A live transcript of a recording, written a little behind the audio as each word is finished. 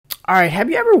All right,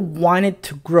 have you ever wanted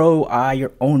to grow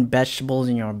your own vegetables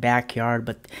in your backyard,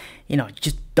 but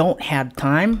just don't have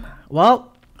time?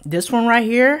 Well, this one right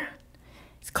here,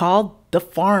 it's called the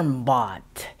FarmBot.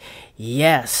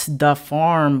 Yes, the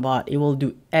FarmBot. It will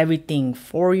do everything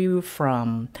for you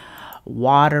from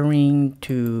watering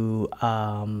to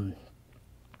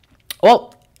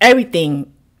well,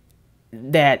 everything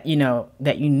that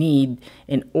that you need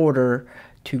in order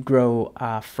to grow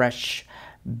fresh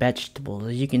vegetables.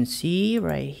 As you can see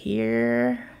right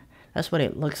here, that's what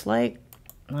it looks like.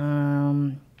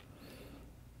 All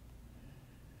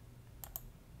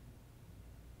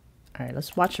right,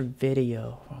 let's watch a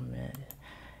video for a minute.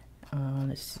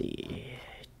 Let's see.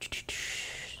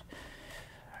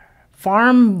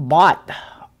 FarmBot,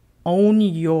 own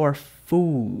your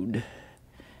food.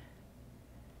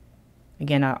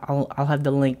 Again, I'll have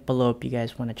the link below if you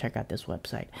guys want to check out this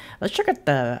website. Let's check out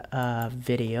the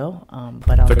video.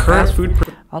 But the current food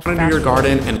into your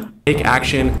garden and take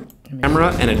action,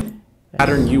 camera, and a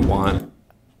pattern you want.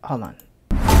 Hold on.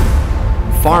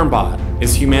 FarmBot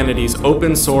is humanity's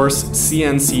open source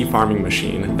CNC farming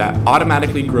machine that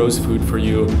automatically grows food for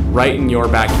you right in your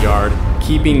backyard,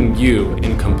 keeping you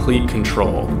in complete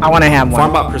control. I want to have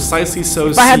one. FarmBot precisely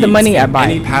sows if I had the money, I'd buy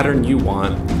any pattern you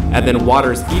want, and then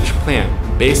waters each plant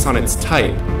based on its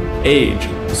type, age,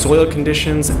 soil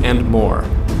conditions, and more.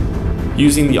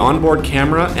 Using the onboard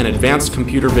camera and advanced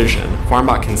computer vision,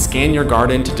 FarmBot can scan your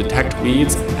garden to detect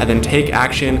weeds and then take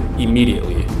action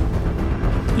immediately.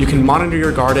 You can monitor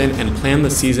your garden and plan the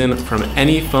season from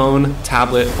any phone,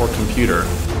 tablet, or computer.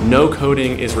 No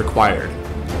coding is required.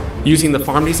 Using the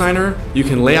Farm Designer, you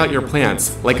can lay out your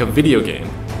plants like a video game,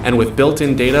 and with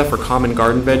built-in data for common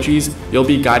garden veggies, you'll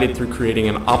be guided through creating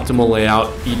an optimal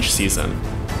layout each season.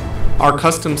 Our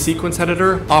custom sequence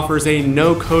editor offers a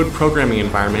no-code programming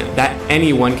environment that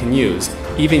anyone can use,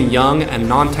 even young and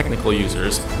non-technical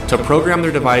users, to program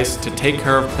their device to take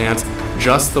care of plants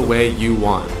just the way you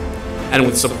want. And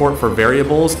with support for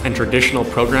variables and traditional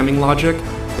programming logic,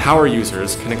 power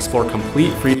users can explore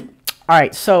complete free. All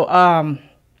right, so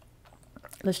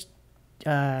let's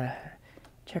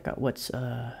check out what's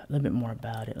a little bit more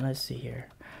about it. Let's see here.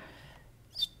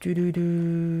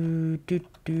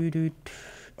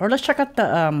 Or let's check out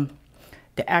the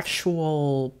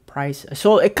actual price.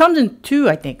 So it comes in two,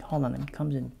 I think. Hold on, it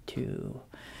comes in two.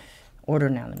 Order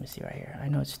now. Let me see right here. I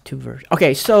know it's two versions.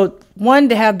 Okay, so one,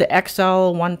 they have the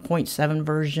XL 1.7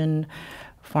 version,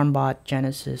 FarmBot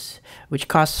Genesis, which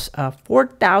costs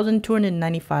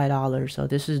 $4,295. So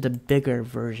this is the bigger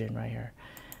version right here.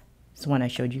 It's the one I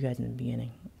showed you guys in the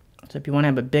beginning. So if you want to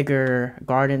have a bigger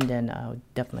garden, then I would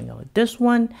definitely go with this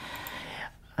one.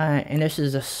 And this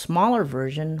is a smaller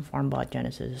version, FarmBot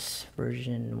Genesis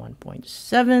version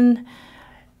 1.7,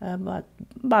 about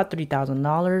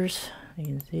 $3,000. You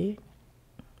can see.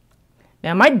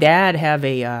 Now my dad have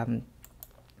a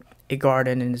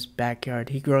garden in his backyard.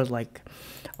 He grows like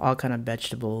all kind of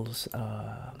vegetables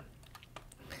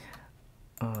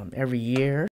every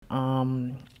year.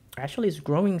 Actually, it's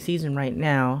growing season right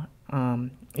now.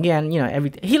 Again,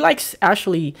 everything he likes.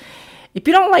 Actually, if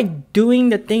you don't like doing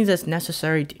the things that's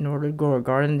necessary in order to grow a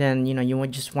garden, then you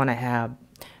would just want to have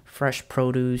fresh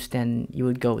produce, then you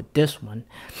would go with this one.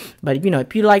 But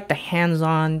if you like the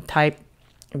hands-on type,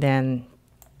 then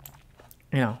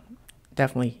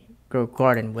definitely grow a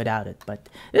garden without it. But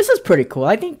this is pretty cool.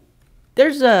 I think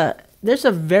there's a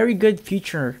very good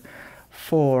future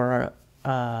for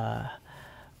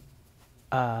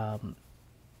I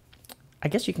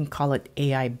guess you can call it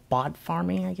AI bot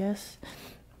farming, I guess,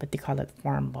 but they call it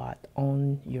FarmBot,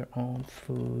 own your own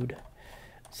food.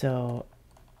 So,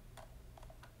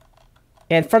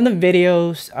 and from the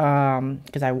videos,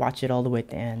 because I watched it all the way at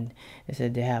the end, they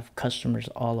said they have customers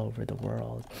all over the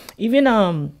world,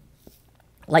 even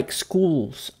like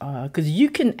schools, because you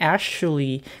can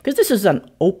actually, because this is an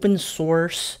open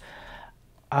source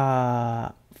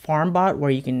FarmBot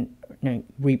where you can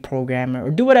reprogram it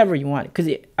or do whatever you want, because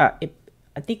I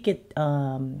think it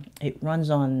runs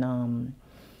on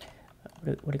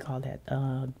what do you call that?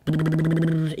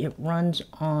 It runs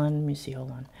on, let me see,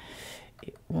 hold on.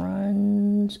 It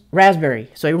runs Raspberry.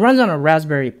 So it runs on a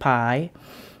Raspberry Pi.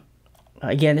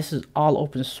 Again, this is all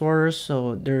open source,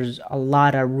 so there's a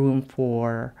lot of room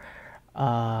for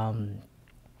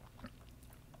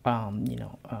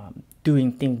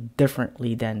doing things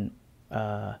differently than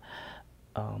the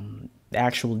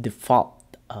actual default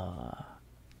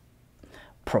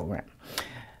program.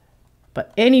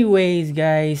 But anyways,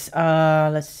 guys,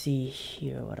 let's see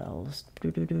here, what else?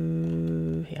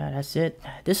 Yeah, that's it.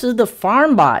 This is the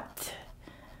FarmBot.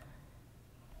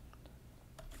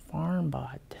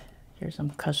 FarmBot. Here's some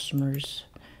customers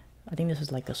I think this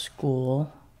is like a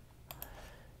school.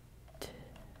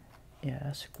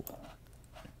 Yeah, school.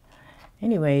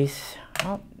 Anyways,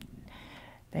 well,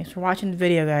 thanks for watching the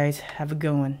video, guys. Have a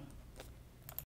good one.